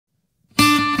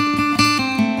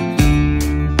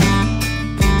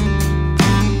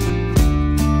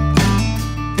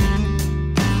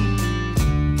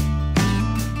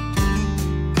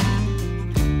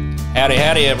Howdy,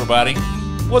 howdy, everybody.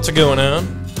 What's going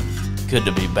on? Good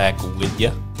to be back with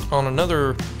you. On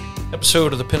another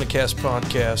episode of the Pentacast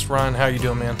podcast. Ryan, how you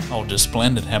doing, man? Oh, just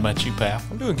splendid. How about you, pal?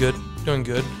 I'm doing good. Doing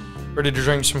good. Ready to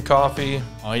drink some coffee.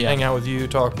 Oh, yeah. Hang out with you,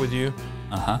 talk with you.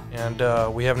 Uh-huh.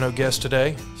 And we have no guest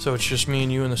today, so it's just me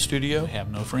and you in the studio. We have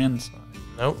no friends.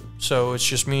 Nope. So it's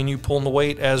just me and you pulling the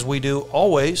weight as we do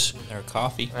always. With our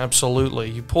coffee. Absolutely.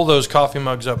 You pull those coffee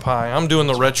mugs up high. I'm doing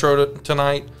the retro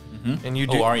tonight. Mm-hmm. And you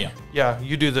do. Oh, are you? Yeah,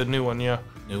 you do the new one, yeah.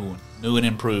 New one. New and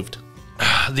improved.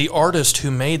 The artist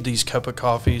who made these cup of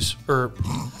coffees, or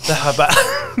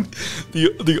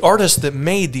the artist that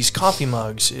made these coffee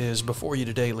mugs is before you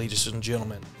today, ladies and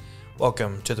gentlemen.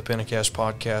 Welcome to the Pentacast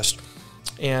podcast.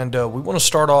 And we want to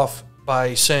start off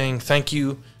by saying thank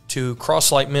you to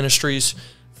Crosslight Ministries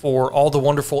for all the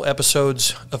wonderful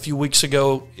episodes a few weeks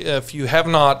ago. If you have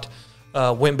not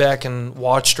went back and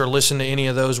watched or listened to any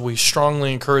of those, we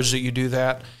strongly encourage that you do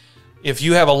that. If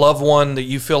you have a loved one that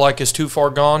you feel like is too far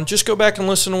gone, just go back and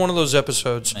listen to one of those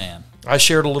episodes. Man. I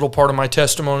shared a little part of my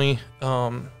testimony.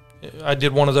 I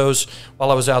did one of those while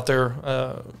I was out there.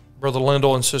 Brother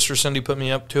Lindell and Sister Cindy put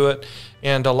me up to it.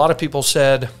 And a lot of people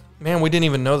said, man, we didn't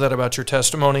even know that about your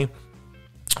testimony.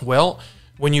 Well,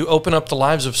 when you open up the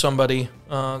lives of somebody,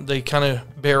 they kind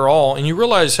of bear all. And you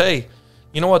realize, hey,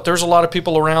 you know what? There's a lot of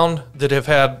people around that have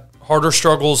had harder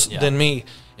struggles than me.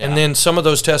 Yeah. And then some of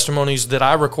those testimonies that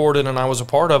I recorded and I was a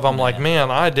part of, I'm like, man,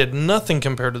 I did nothing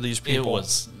compared to these people. It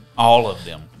was, all of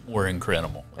them were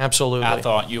incredible. Absolutely. I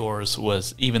thought yours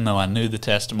was, even though I knew the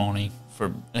testimony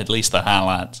for at least the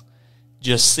highlights,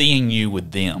 just seeing you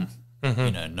with them,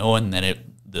 you know, knowing that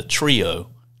the trio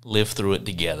lived through it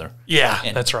together. Yeah,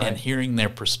 and, that's right. And hearing their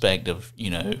perspective, you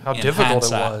know, how difficult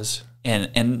it was.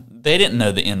 And they didn't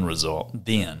know the end result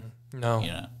then. No. You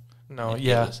know. No,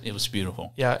 yeah. It was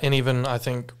beautiful. Yeah, and even I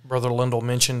think Brother Lindell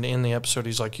mentioned in the episode,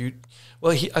 he's like,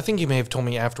 I think he may have told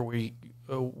me after we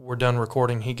were done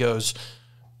recording, he goes,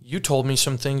 you told me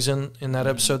some things in that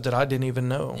episode that I didn't even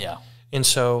know. Yeah. And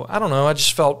so, I don't know, I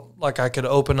just felt like I could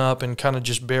open up and kind of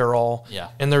just bear all. Yeah.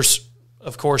 And there's,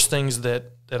 of course, things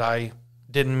that I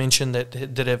didn't mention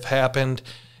that have happened.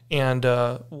 And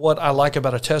what I like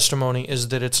about a testimony is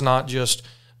that it's not just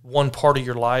one part of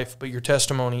your life, but your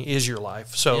testimony is your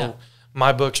life. So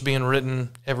my book's being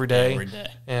written every day. Every day.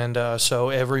 And so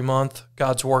every month,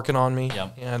 God's working on me.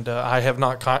 Yep. And I have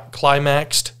not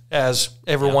climaxed, as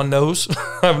everyone knows.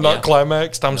 I have not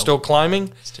climaxed. I'm still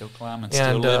climbing. Still climbing, still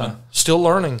and, living. Still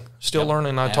learning. Still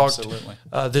learning. I Absolutely.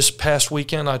 talked this past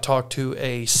weekend, I talked to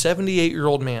a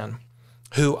 78-year-old man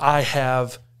who I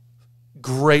have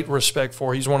great respect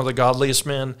for. He's one of the godliest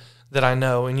men that I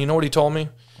know. And you know what he told me?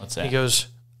 What's that? He goes,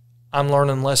 I'm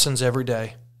learning lessons every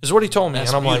day, is what he told me.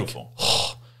 That's and I'm beautiful.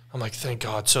 like, thank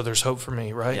God. So there's hope for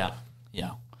me, right? Yeah,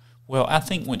 yeah. Well, I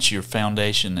think once your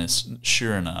foundation is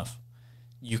sure enough,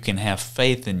 you can have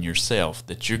faith in yourself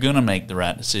that you're going to make the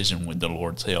right decision with the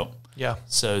Lord's help. Yeah.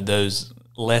 So those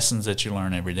lessons that you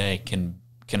learn every day can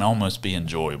almost be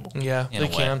enjoyable. Yeah, they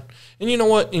can. And you know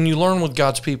what? And you learn with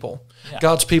God's people. Yeah.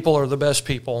 God's people are the best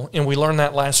people. And we learned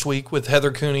that last week with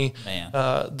Heather Cooney, Man.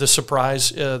 The surprise,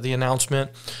 the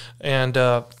announcement. And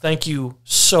thank you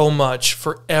so much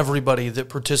for everybody that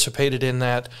participated in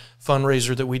that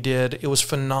fundraiser that we did. It was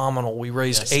phenomenal. We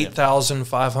raised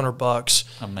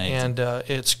 $8,500. Amazing. And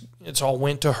it's all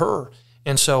went to her.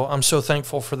 And so I'm so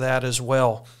thankful for that as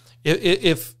well.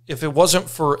 If it wasn't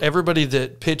for everybody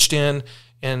that pitched in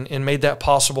and made that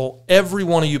possible, every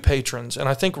one of you patrons, and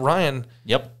I think Ryan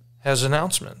has an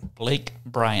announcement. Blake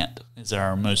Bryant is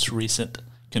our most recent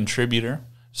contributor.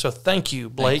 So thank you,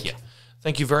 Blake.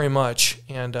 Thank you very much.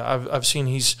 And I've seen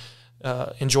he's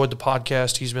enjoyed the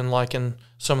podcast. He's been liking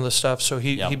some of the stuff. So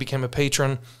he became a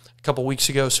patron a couple weeks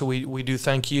ago. So we do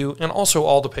thank you, and also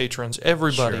all the patrons,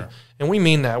 everybody. Sure. And we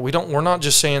mean that. We're not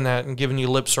just saying that and giving you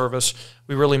lip service.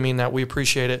 We really mean that. We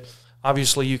appreciate it.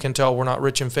 Obviously, you can tell we're not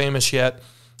rich and famous yet.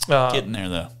 Getting there,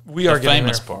 though. We are getting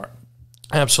famous there. part.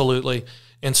 Absolutely.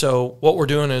 And so what we're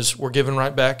doing is we're giving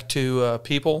right back to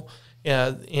people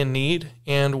in need,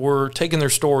 and we're taking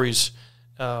their stories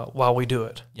while we do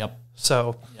it. Yep.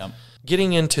 So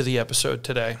getting into the episode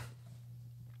today,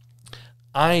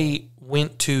 I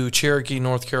went to Cherokee,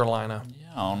 North Carolina.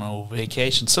 Yeah, on a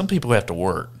vacation. Some people have to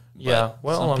work. Yeah,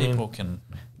 well, some people can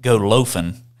go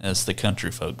loafing, as the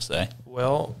country folks say.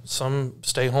 Well, some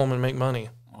stay home and make money.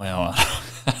 Well,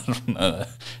 I don't know.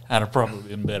 I'd have probably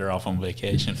been better off on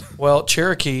vacation. Well,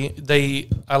 Cherokee,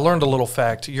 I learned a little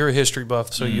fact. You're a history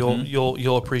buff, so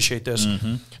you'll appreciate this.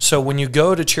 So when you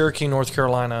go to Cherokee, North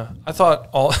Carolina, I thought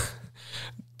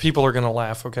people are going to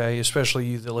laugh, okay, especially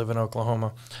you that live in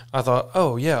Oklahoma. I thought,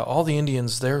 oh, yeah, all the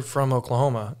Indians, they're from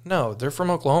Oklahoma. No, they're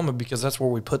from Oklahoma because that's where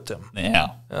we put them. Yeah,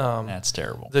 that's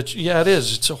terrible. Yeah, it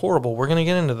is. It's horrible. We're going to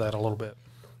get into that a little bit.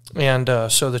 And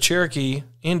so the Cherokee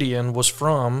Indian was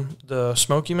from the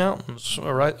Smoky Mountains,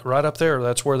 right up there.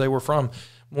 That's where they were from.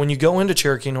 When you go into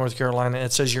Cherokee, North Carolina,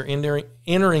 it says you're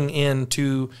entering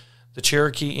into the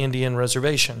Cherokee Indian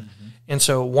Reservation. Mm-hmm. And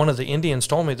so one of the Indians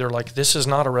told me, they're like, this is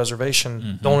not a reservation.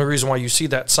 Mm-hmm. The only reason why you see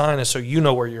that sign is so you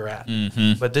know where you're at.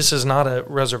 Mm-hmm. But this is not a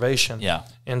reservation. Yeah.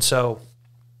 And so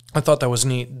I thought that was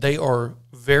neat. They are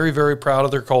very, very proud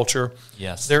of their culture.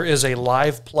 Yes. There is a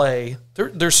live play.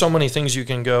 There's so many things you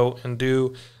can go and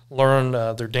do. Learn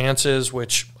their dances,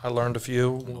 which I learned a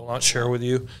few. Will not share with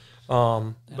you.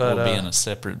 But will be in a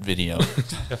separate video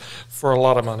for a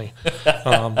lot of money.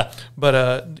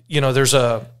 There's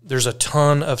a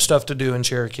ton of stuff to do in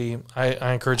Cherokee.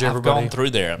 I encourage everybody. I've gone through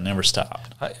there. I've never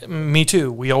stopped. Me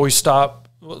too. We always stop,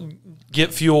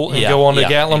 get fuel, and go on to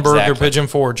Gatlinburg or Pigeon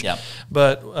Forge. Yeah.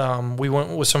 But we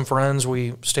went with some friends.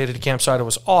 We stayed at a campsite. It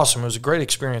was awesome. It was a great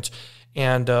experience.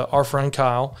 And our friend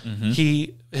Kyle,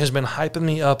 he has been hyping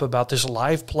me up about this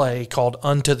live play called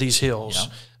Unto These Hills.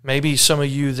 Yeah. Maybe some of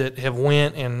you that have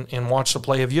went and watched the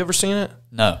play, have you ever seen it?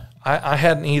 No. I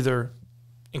hadn't either.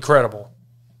 Incredible.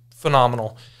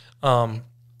 Phenomenal.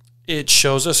 It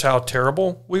shows us how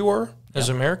terrible we were as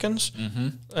Americans. Mm-hmm.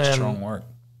 And strong work.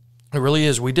 It really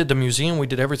is. We did the museum, we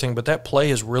did everything, but that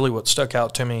play is really what stuck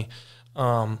out to me.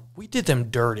 We did them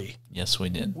dirty. Yes, we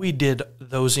did. We did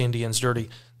those Indians dirty.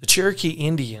 The Cherokee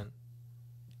Indian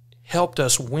helped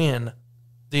us win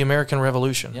the American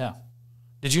Revolution. Yeah.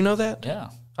 Did you know that? Yeah.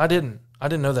 I didn't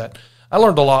know that. I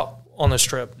learned a lot on this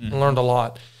trip. I learned a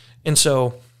lot. And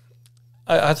so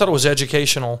I thought it was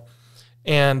educational.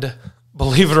 And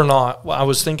believe it or not, I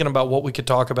was thinking about what we could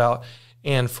talk about.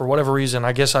 And for whatever reason,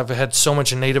 I guess I've had so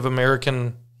much Native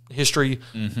American history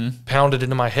pounded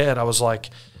into my head. I was like,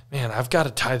 man, I've got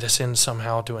to tie this in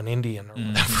somehow to an Indian or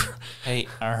whatever. Hey,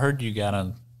 I heard you got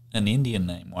an Indian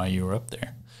name while you were up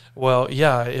there. Well,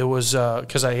 yeah, it was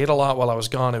because I ate a lot while I was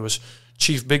gone. It was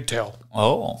Chief Big Tail.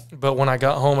 Oh. But when I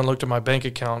got home and looked at my bank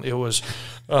account, it was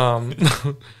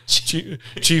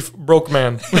Chief Broke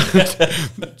Man.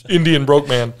 Indian Broke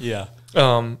Man. Yeah.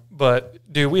 But,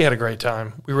 dude, we had a great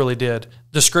time. We really did.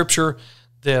 The scripture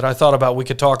that I thought about we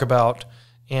could talk about,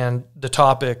 and the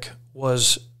topic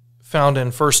was found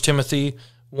in 1 Timothy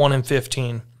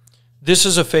 1:15. This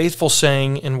is a faithful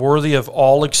saying and worthy of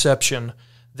all exception,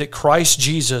 that Christ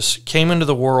Jesus came into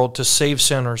the world to save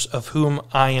sinners, of whom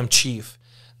I am chief.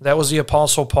 That was the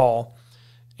Apostle Paul.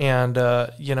 And,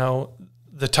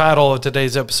 the title of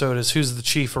today's episode is Who's the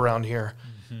Chief Around Here?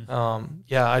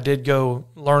 I did go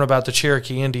learn about the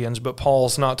Cherokee Indians, but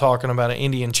Paul's not talking about an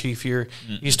Indian chief here.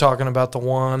 He's talking about the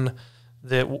one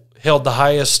that held the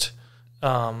highest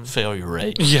failure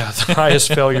rate. Yeah, the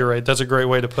highest failure rate. That's a great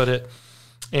way to put it.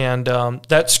 And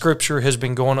that scripture has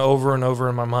been going over and over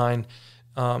in my mind.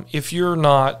 If you're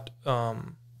not a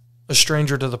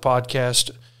stranger to the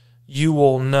podcast, you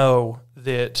will know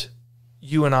that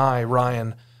you and I,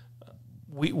 Ryan,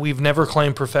 we've never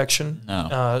claimed perfection.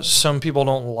 No. Some people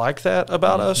don't like that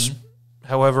about us.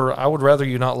 However, I would rather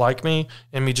you not like me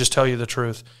and me just tell you the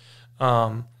truth.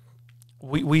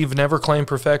 We've never claimed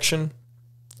perfection.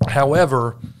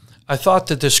 However, I thought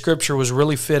that this scripture was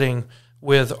really fitting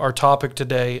with our topic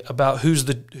today about who's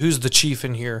the chief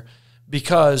in here,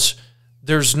 because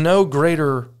there's no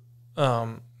greater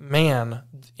man,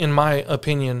 in my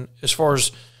opinion, as far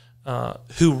as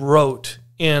who wrote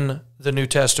in the New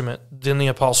Testament than the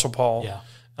Apostle Paul.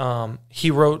 Yeah. He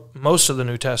wrote most of the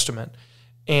New Testament,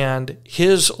 and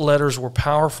his letters were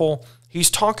powerful.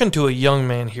 He's talking to a young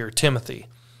man here, Timothy,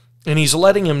 and he's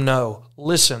letting him know,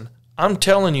 listen, I'm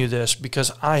telling you this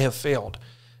because I have failed.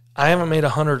 I haven't made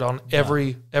 100 on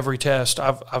every test.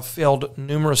 I've failed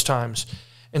numerous times.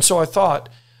 And so I thought,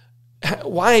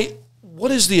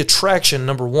 what is the attraction,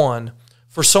 number one,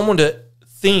 for someone to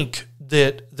think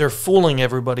that they're fooling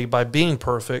everybody by being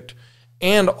perfect?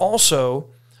 And also,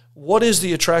 what is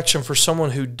the attraction for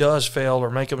someone who does fail or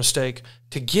make a mistake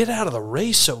to get out of the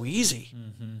race so easy?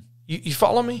 You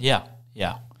follow me? Yeah,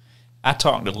 yeah. I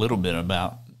talked a little bit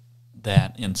about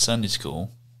that in Sunday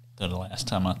school the last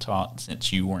time I taught,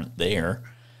 since you weren't there.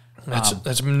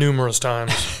 That's numerous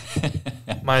times.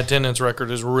 My attendance record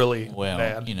is really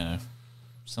bad.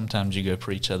 Sometimes you go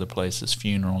preach other places,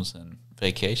 funerals and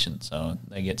vacations, so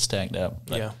they get stacked up.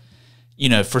 But,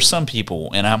 for some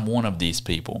people, and I'm one of these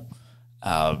people,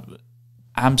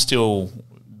 I'm still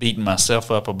beating myself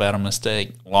up about a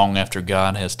mistake long after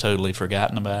God has totally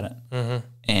forgotten about it.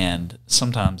 And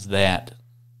sometimes that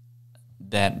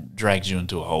that drags you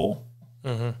into a hole.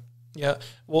 Mm-hmm. Yeah.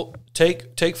 Well,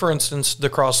 take for instance the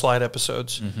Crosslight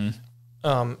episodes.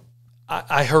 Mm-hmm.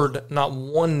 I heard not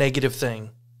one negative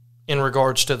thing in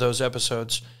regards to those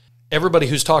episodes. Everybody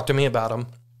who's talked to me about them,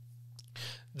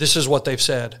 this is what they've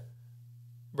said.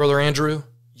 Brother Andrew,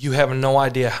 you have no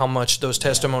idea how much those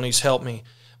testimonies helped me.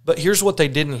 But here's what they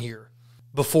didn't hear.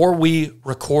 Before we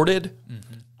recorded,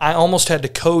 I almost had to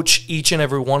coach each and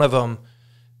every one of them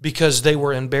because they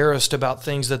were embarrassed about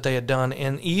things that they had done.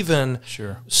 And even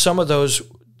some of those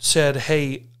said,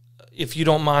 hey, if you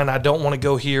don't mind, I don't want to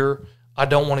go here. I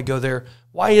don't want to go there.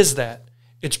 Why is that?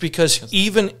 It's because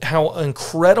even how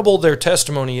incredible their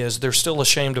testimony is, they're still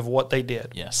ashamed of what they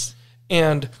did. Yes.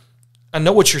 And I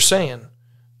know what you're saying.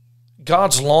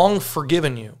 God's long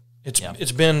forgiven you.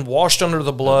 It's been washed under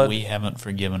the blood. But we haven't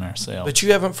forgiven ourselves. But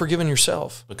you haven't forgiven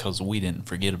yourself. Because we didn't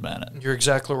forget about it. You're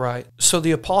exactly right. So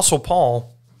the Apostle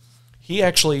Paul, he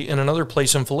actually, in another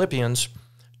place in Philippians,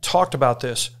 talked about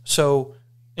this. So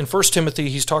in 1 Timothy,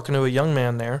 he's talking to a young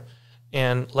man there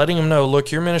and letting him know,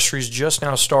 look, your ministry's just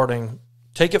now starting.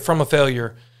 Take it from a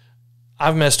failure.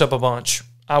 I've messed up a bunch.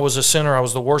 I was a sinner. I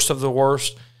was the worst of the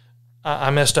worst.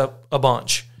 I messed up a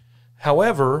bunch.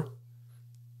 However,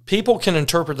 people can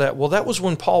interpret that, well, that was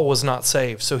when Paul was not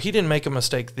saved, so he didn't make a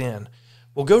mistake then.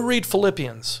 Well, go read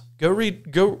Philippians. Go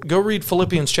read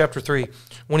Philippians chapter 3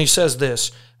 when he says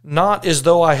this, not as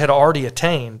though I had already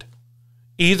attained,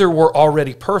 either were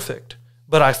already perfect,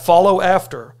 but I follow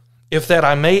after, if that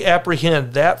I may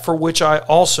apprehend that for which I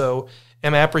also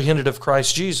am apprehended of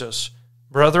Christ Jesus.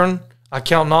 Brethren, I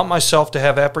count not myself to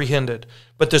have apprehended,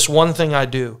 but this one thing I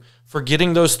do,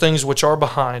 forgetting those things which are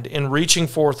behind, and reaching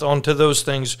forth unto those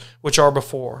things which are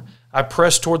before. I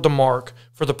press toward the mark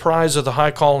for the prize of the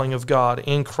high calling of God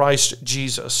in Christ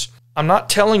Jesus. I'm not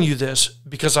telling you this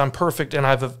because I'm perfect and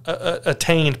I've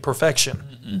attained perfection.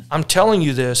 Mm-mm. I'm telling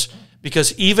you this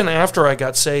because even after I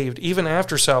got saved, even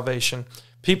after salvation,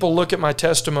 people look at my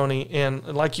testimony and,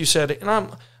 like you said, and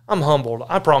I'm humbled.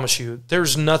 I promise you,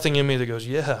 there's nothing in me that goes,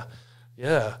 yeah,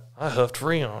 I huffed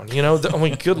Freon. You know, I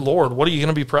mean, good Lord, what are you going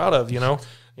to be proud of? You know,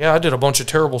 yeah, I did a bunch of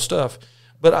terrible stuff.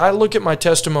 But I look at my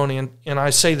testimony and I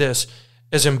say this,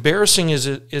 as embarrassing as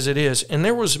it is, and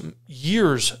there was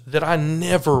years that I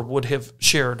never would have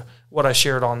shared what I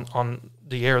shared on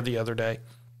the air the other day.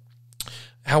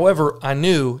 However, I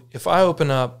knew if I open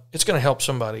up, it's going to help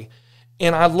somebody.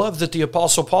 And I love that the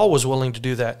Apostle Paul was willing to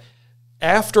do that.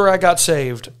 After I got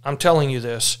saved, I'm telling you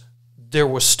this, there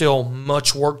was still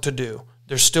much work to do.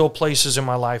 There's still places in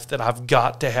my life that I've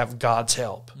got to have God's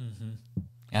help. Mm-hmm.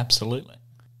 Absolutely.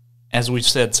 As we've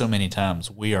said so many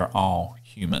times, we are all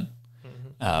human.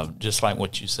 Mm-hmm. Just like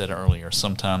what you said earlier,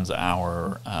 sometimes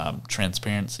our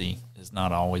transparency is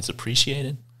not always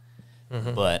appreciated,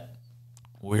 mm-hmm. but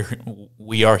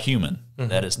we are human. Mm-hmm.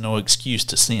 That is no excuse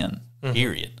to sin, mm-hmm.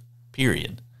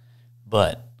 period.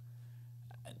 But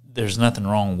there's nothing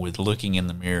wrong with looking in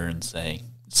the mirror and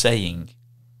saying,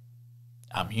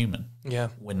 I'm human. Yeah.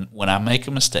 When I make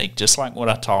a mistake, just like what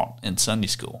I taught in Sunday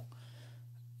school,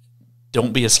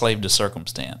 don't be a slave to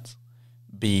circumstance.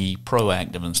 Be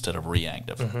proactive instead of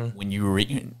reactive. Mm-hmm.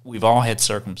 When we've all had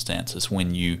circumstances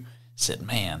when you said,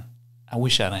 man, I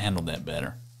wish I'd have handled that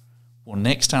better. Well,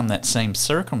 next time that same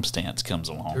circumstance comes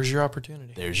along, there's your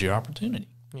opportunity.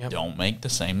 Yep. Don't make the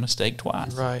same mistake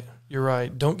twice. You're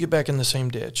right. Don't get back in the same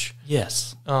ditch.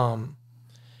 Yes. One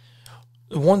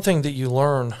thing that you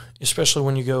learn, especially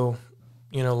when you go,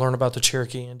 learn about the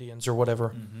Cherokee Indians or whatever,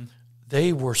 mm-hmm.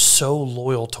 they were so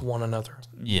loyal to one another.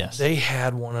 Yes. They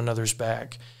had one another's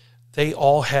back. They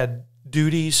all had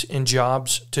duties and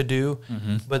jobs to do,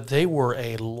 mm-hmm. but they were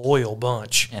a loyal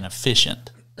bunch. And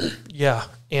efficient. Yeah.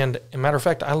 And as a matter of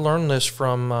fact, I learned this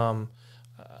from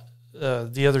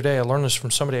the other day. I learned this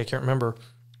from somebody, I can't remember.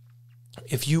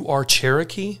 If you are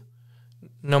Cherokee,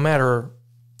 no matter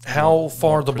how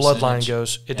far the bloodline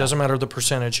goes, it doesn't matter the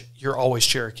percentage, you're always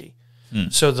Cherokee.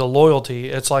 So the loyalty,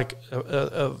 it's like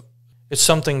it's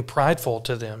something prideful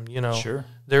to them, Sure.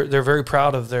 They're very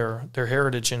proud of their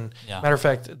heritage. And matter of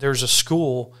fact, there's a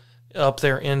school up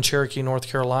there in Cherokee, North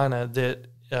Carolina,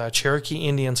 that Cherokee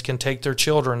Indians can take their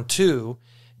children to,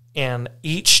 and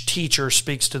each teacher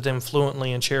speaks to them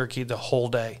fluently in Cherokee the whole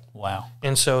day. Wow.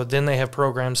 And so then they have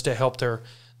programs to help their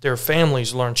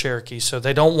families learn Cherokee, so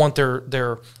they don't want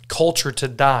their culture to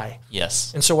die.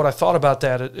 Yes. And so what I thought about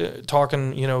that,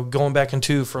 talking, going back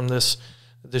into from this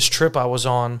trip I was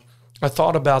on, I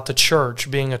thought about the church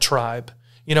being a tribe,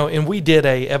 and we did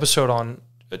a episode on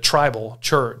a tribal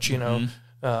church, mm-hmm.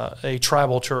 A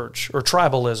tribal church, or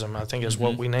tribalism, I think is mm-hmm.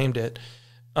 what we named it.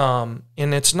 And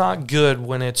it's not good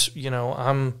when it's,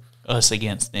 I'm us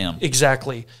against them.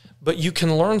 Exactly. But you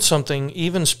can learn something,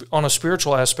 even on a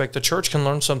spiritual aspect. The church can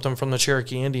learn something from the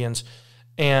Cherokee Indians.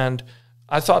 And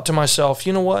I thought to myself,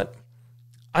 you know what?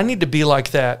 I need to be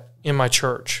like that in my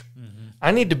church. Mm-hmm.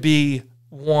 I need to be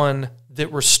one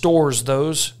that restores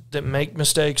those that make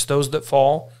mistakes, those that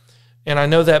fall. And I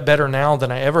know that better now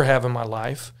than I ever have in my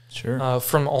life. Sure.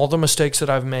 From all the mistakes that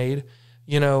I've made.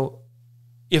 You know,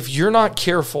 if you're not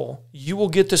careful, you will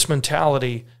get this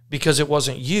mentality because it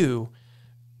wasn't you.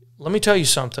 Let me tell you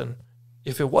something.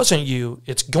 If it wasn't you,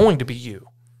 it's going to be you.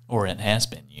 Or it has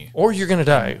been you. Or you're going to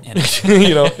die.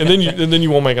 You know, and then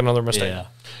you won't make another mistake. Yeah.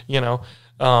 You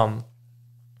know.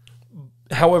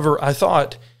 However, I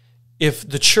thought if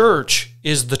the church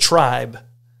is the tribe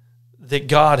that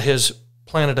God has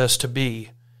planted us to be,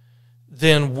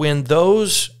 then when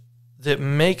those that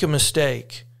make a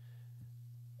mistake,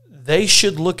 they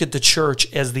should look at the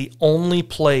church as the only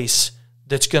place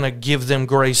that's going to give them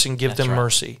grace and give them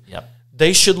mercy. Yep.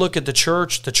 They should look at the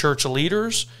church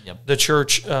leaders, Yep. the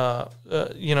church,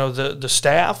 you know, the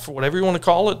staff, whatever you want to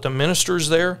call it, the ministers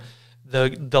there,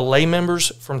 the lay members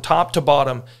from top to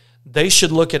bottom. They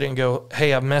should look at it and go,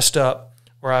 "Hey, I've messed up."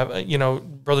 Or you know,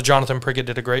 Brother Jonathan Prickett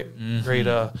did a great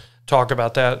talk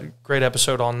about that, great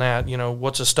episode on that. You know,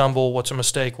 what's a stumble, what's a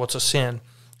mistake, what's a sin?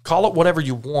 Call it whatever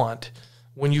you want.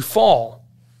 When you fall,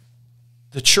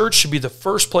 the church should be the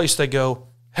first place they go,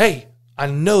 "Hey, I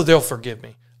know they'll forgive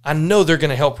me. I know they're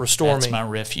going to help restore me." That's my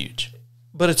refuge.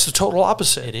 But it's the total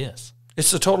opposite. It is.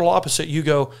 It's the total opposite. You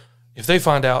go, if they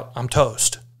find out, I'm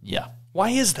toast. Yeah.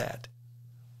 Why is that?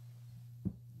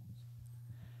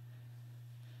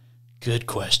 Good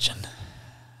question.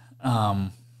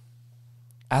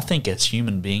 I think as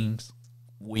human beings,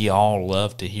 we all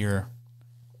love to hear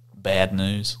bad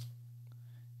news.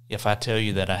 If I tell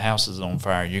you that a house is on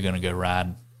fire, you're going to go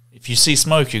ride. If you see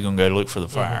smoke, you're going to go look for the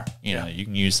fire. Mm-hmm. You know, you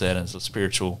can use that as a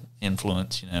spiritual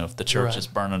influence. You know, if the church is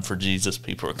burning for Jesus,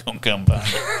 people are going to come by.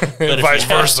 But vice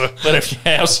versa. But if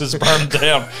your house is burned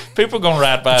down, people are going to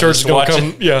ride by just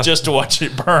to watch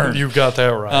it burn. You've got that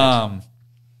right.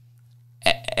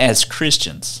 As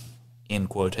Christians, in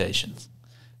quotations,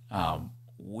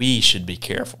 we should be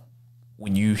careful.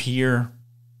 When you hear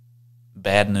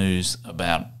bad news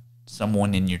about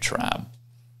someone in your tribe,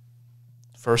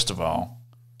 first of all,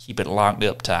 keep it locked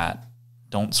up tight.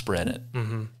 Don't spread it.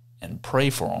 Mm-hmm. And pray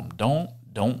for them.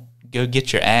 Don't go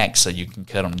get your axe so you can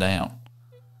cut them down.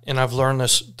 And I've learned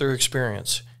this through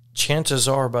experience. Chances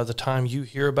are by the time you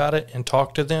hear about it and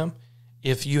talk to them,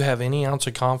 if you have any ounce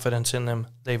of confidence in them,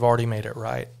 they've already made it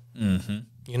right. Mm-hmm.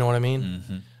 You know what I mean?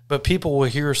 Mm-hmm. But people will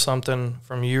hear something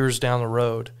from years down the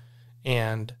road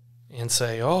and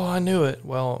say, "Oh, I knew it."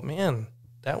 Well, man,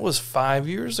 that was 5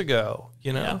 years ago,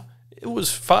 you know? Yeah. It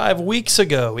was 5 weeks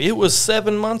ago. It was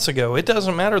 7 months ago. It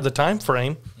doesn't matter the time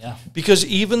frame. Yeah. Because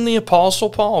even the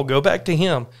Apostle Paul, go back to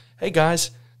him. Hey,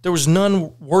 guys, there was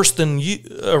none worse than you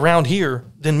around here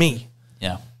than me.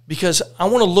 Yeah. Because I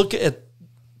want to look at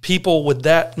people with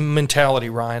that mentality,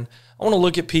 Ryan. I want to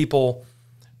look at people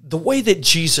the way that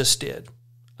Jesus did.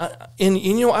 And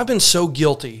you know, I've been so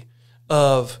guilty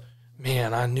of,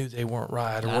 man, I knew they weren't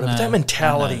right or whatever. That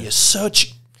mentality is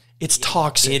such, it's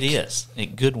toxic. It is. A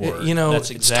good word. You know, that's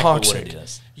exactly toxic. What it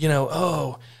is. You know,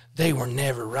 oh, they were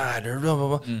never right or blah,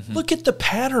 blah, blah. Mm-hmm. Look at the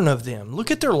pattern of them. Look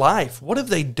at their life. What have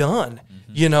they done?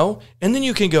 Mm-hmm. You know? And then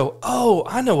you can go, oh,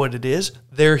 I know what it is.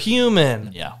 They're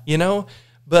human. Yeah. You know?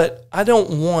 But I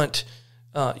don't want,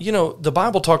 you know, the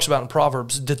Bible talks about in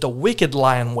Proverbs that the wicked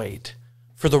lie in wait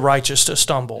for the righteous to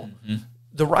stumble. Mm-hmm.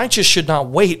 The righteous should not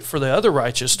wait for the other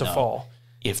righteous to fall.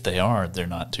 If they are, they're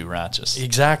not too righteous.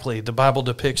 Exactly. The Bible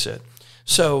depicts it.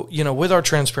 So, you know, with our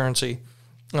transparency,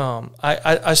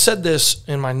 I said this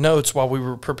in my notes while we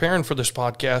were preparing for this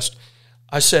podcast.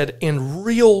 I said, in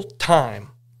real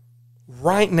time,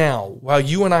 right now, while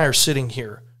you and I are sitting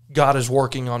here, God is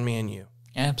working on me and you.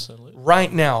 Absolutely.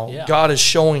 Right now, God is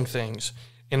showing things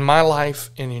in my life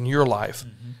and in your life,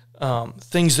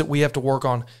 things that we have to work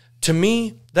on. To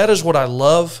me, that is what I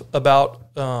love about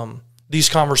these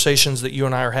conversations that you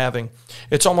and I are having.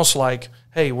 It's almost like,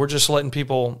 hey, we're just letting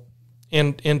people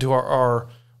into our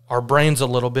brains a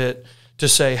little bit to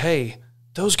say, hey,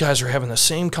 those guys are having the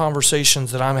same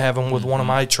conversations that I'm having with one of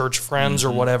my church friends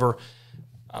or whatever.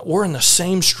 We're in the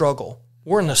same struggle.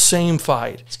 We're in the same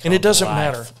fight. And it doesn't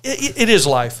matter. It is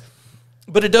life.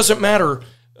 But it doesn't matter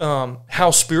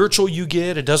how spiritual you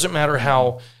get. It doesn't matter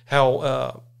how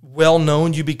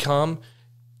well-known you become.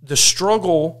 The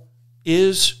struggle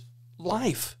is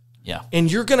life. Yeah.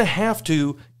 And you're going to have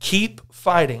to keep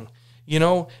fighting. You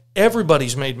know,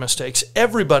 everybody's made mistakes.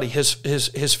 Everybody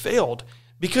has failed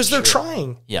because they're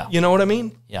trying. Yeah. You know what I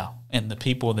mean? Yeah. And the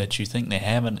people that you think they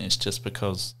haven't, it's just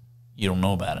because you don't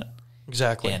know about it.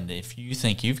 Exactly. And if you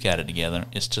think you've got it together,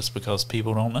 it's just because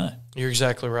people don't know. You're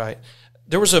exactly right.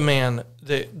 There was a man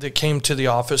that came to the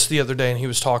office the other day, and he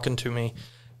was talking to me,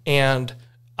 and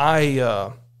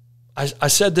I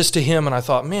said this to him, and I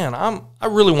thought, man, I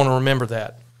really want to remember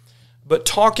that. But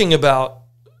talking about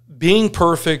being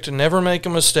perfect and never make a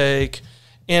mistake,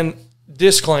 and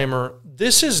disclaimer,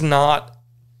 this is not,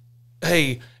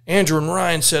 hey, Andrew and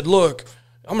Ryan said, look,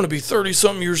 I'm going to be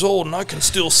 30-something years old and I can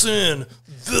still sin.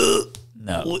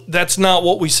 No. That's not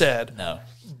what we said. No.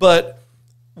 But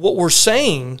what we're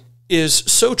saying is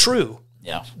so true.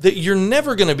 Yeah. That you're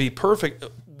never going to be perfect.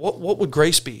 What would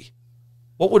grace be?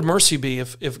 What would mercy be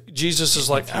if Jesus is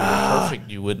like, if you were perfect,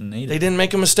 you wouldn't need it. They didn't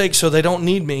make a mistake, so they don't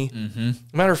need me. Mm-hmm.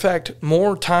 Matter of fact,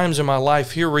 more times in my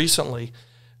life here recently,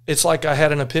 it's like I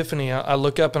had an epiphany. I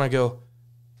look up and I go,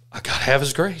 I got to have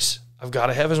his grace. I've got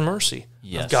to have his mercy.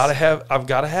 Yes. I've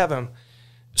got to have him.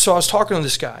 So I was talking to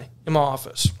this guy in my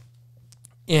office,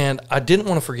 and I didn't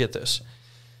want to forget this.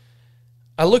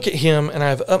 I look at him, and I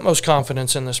have utmost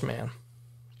confidence in this man.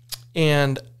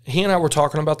 And he and I were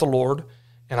talking about the Lord,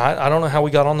 and I don't know how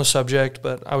we got on the subject,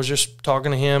 but I was just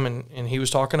talking to him, and he was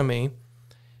talking to me.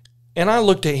 And I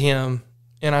looked at him,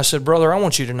 and I said, brother, I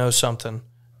want you to know something.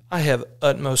 I have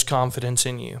utmost confidence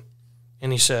in you.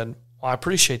 And he said, well, I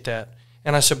appreciate that.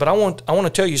 And I said, but I want to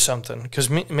tell you something, because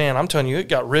man, I'm telling you, it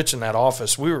got rich in that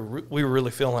office. We were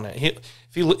really feeling it.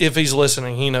 If he's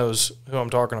listening, he knows who I'm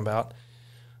talking about.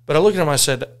 But I looked at him, I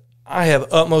said, I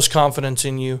have utmost confidence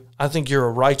in you. I think you're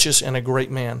a righteous and a great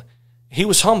man. He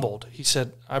was humbled. He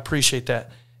said, I appreciate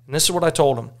that. And this is what I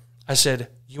told him. I said,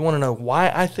 you want to know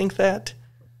why I think that?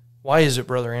 Why is it,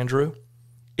 Brother Andrew?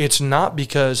 It's not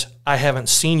because I haven't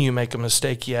seen you make a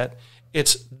mistake yet.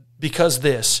 It's because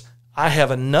I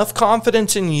have enough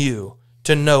confidence in you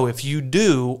to know if you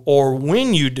do, or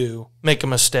when you do make a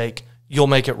mistake, you'll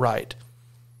make it right.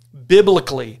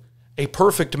 Biblically, a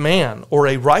perfect man or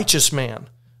a righteous man,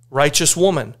 righteous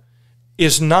woman,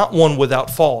 is not one without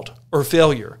fault or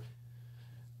failure.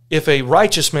 If a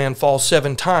righteous man falls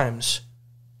 7 times,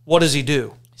 what does he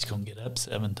do? He's going to get up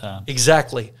 7 times.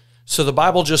 Exactly. So the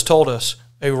Bible just told us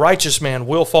a righteous man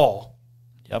will fall.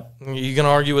 Yep. You going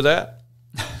to argue with that?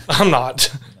 I'm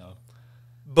not. No.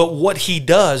 But what he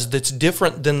does that's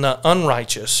different than the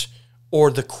unrighteous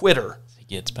or the quitter, he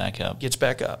gets back up.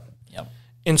 Yep.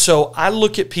 And so I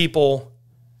look at people,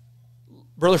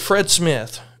 Brother Fred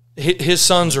Smith, his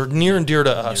sons are near and dear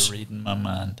to us. You're reading my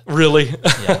mind. Really?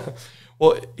 Yeah.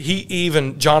 Well,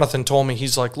 Jonathan told me,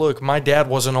 he's like, look, my dad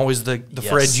wasn't always the Yes.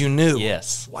 Fred you knew.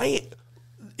 Yes. Why?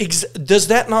 Does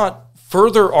that not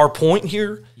further our point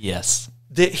here? Yes.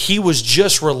 That he was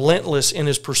just relentless in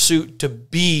his pursuit to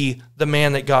be the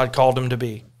man that God called him to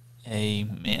be.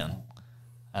 Amen.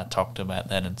 I talked about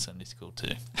that in Sunday school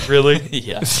too. Really?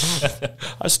 Yeah.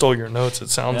 I stole your notes, it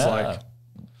sounds like.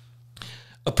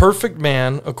 A perfect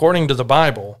man, according to the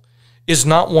Bible, is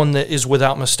not one that is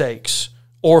without mistakes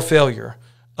or failure.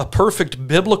 A perfect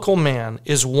biblical man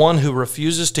is one who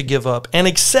refuses to give up and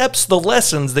accepts the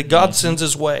lessons that God sends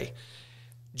his way.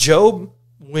 Job,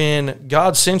 when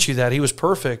God sent you that, he was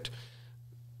perfect.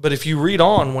 But if you read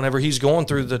on, whenever he's going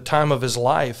through the time of his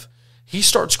life, he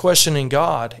starts questioning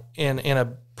God in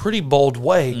a pretty bold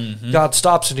way. Mm-hmm. God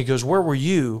stops and he goes, where were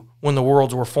you when the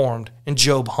worlds were formed? And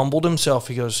Job humbled himself.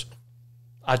 He goes,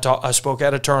 I spoke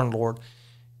out of turn, Lord.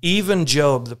 Even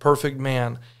Job, the perfect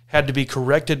man, had to be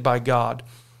corrected by God.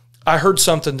 I heard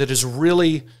something that is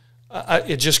really,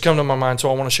 it just come to my mind,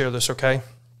 so I want to share this, okay?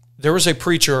 There was a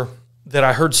preacher that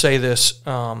I heard say this.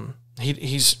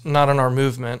 He's not in our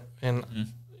movement, and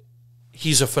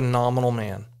he's a phenomenal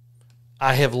man.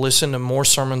 I have listened to more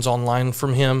sermons online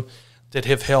from him that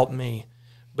have helped me.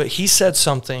 But he said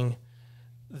something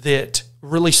that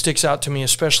really sticks out to me,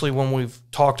 especially when we've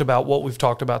talked about what we've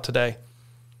talked about today.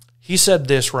 He said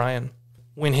this, Ryan.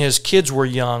 When his kids were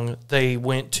young, they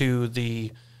went to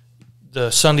the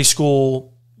Sunday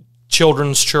school,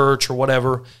 children's church or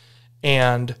whatever,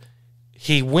 and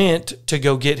he went to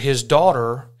go get his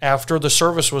daughter after the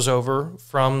service was over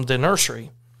from the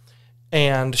nursery.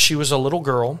 And she was a little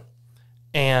girl,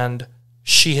 and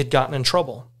she had gotten in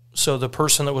trouble. So the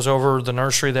person that was over the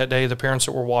nursery that day, the parents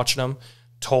that were watching them,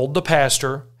 told the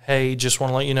pastor, hey, just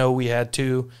want to let you know we had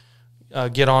to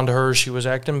get on to her. She was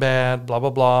acting bad, blah, blah,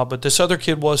 blah. But this other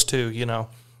kid was too,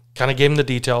 kind of gave him the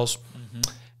details. Mm-hmm.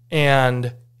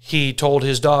 And he told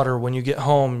his daughter, when you get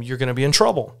home, you're going to be in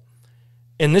trouble.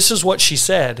 And this is what she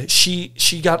said.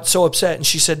 She got so upset, and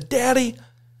she said, Daddy,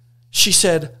 she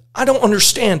said, I don't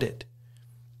understand it.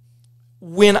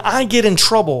 When I get in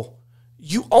trouble,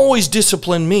 you always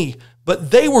discipline me,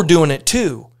 but they were doing it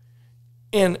too.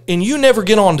 And you never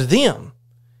get on to them.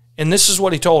 And this is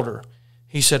what he told her.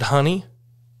 He said, honey,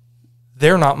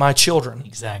 they're not my children.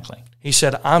 Exactly. He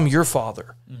said, I'm your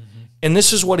father. Mm-hmm. And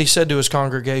this is what he said to his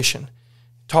congregation,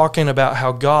 talking about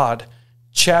how God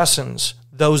chastens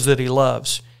those that he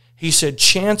loves. He said,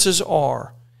 chances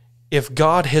are, if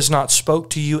God has not spoke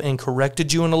to you and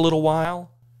corrected you in a little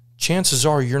while, chances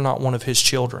are you're not one of his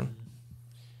children.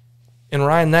 And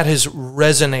Ryan, that has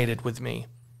resonated with me.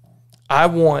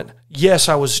 Yes,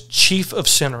 I was chief of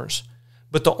sinners,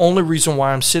 but the only reason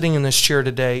why I'm sitting in this chair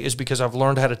today is because I've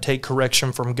learned how to take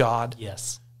correction from God.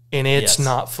 Yes. And it's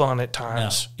not fun at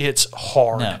times. No. It's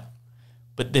hard. No.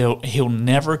 But he'll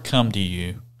never come to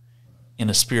you in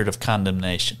a spirit of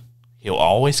condemnation. He'll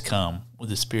always come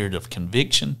with a spirit of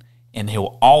conviction, and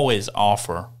he'll always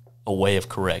offer a way of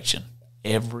correction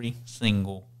every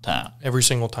single time. Every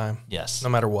single time. Yes. No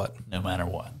matter what. No matter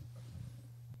what.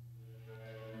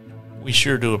 We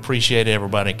sure do appreciate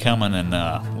everybody coming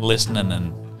and listening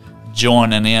and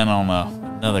joining in on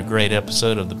another great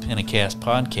episode of the Pentacast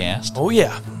podcast. Oh,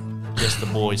 yeah. Just the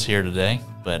boys here today,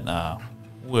 but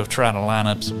we'll try to line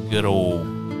up some good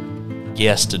old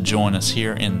guests to join us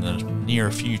here in the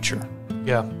near future.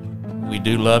 Yeah. We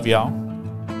do love y'all.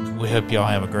 We hope y'all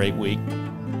have a great week.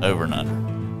 Over and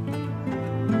under.